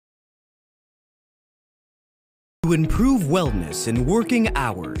To improve wellness in working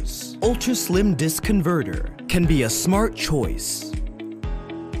hours, Ultra Slim Disc Converter can be a smart choice.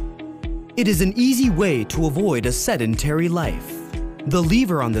 It is an easy way to avoid a sedentary life. The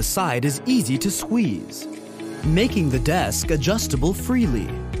lever on the side is easy to squeeze, making the desk adjustable freely.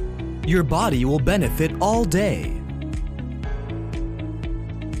 Your body will benefit all day.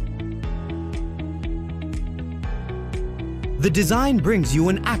 The design brings you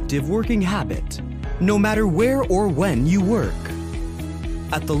an active working habit, no matter where or when you work.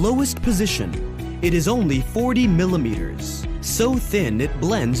 At the lowest position, it is only 40 millimeters, so thin it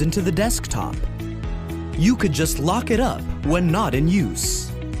blends into the desktop. You could just lock it up when not in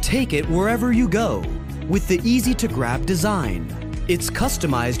use. Take it wherever you go with the easy-to-grab design. It's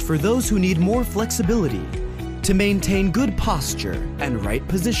customized for those who need more flexibility to maintain good posture and right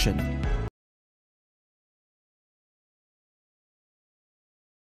position.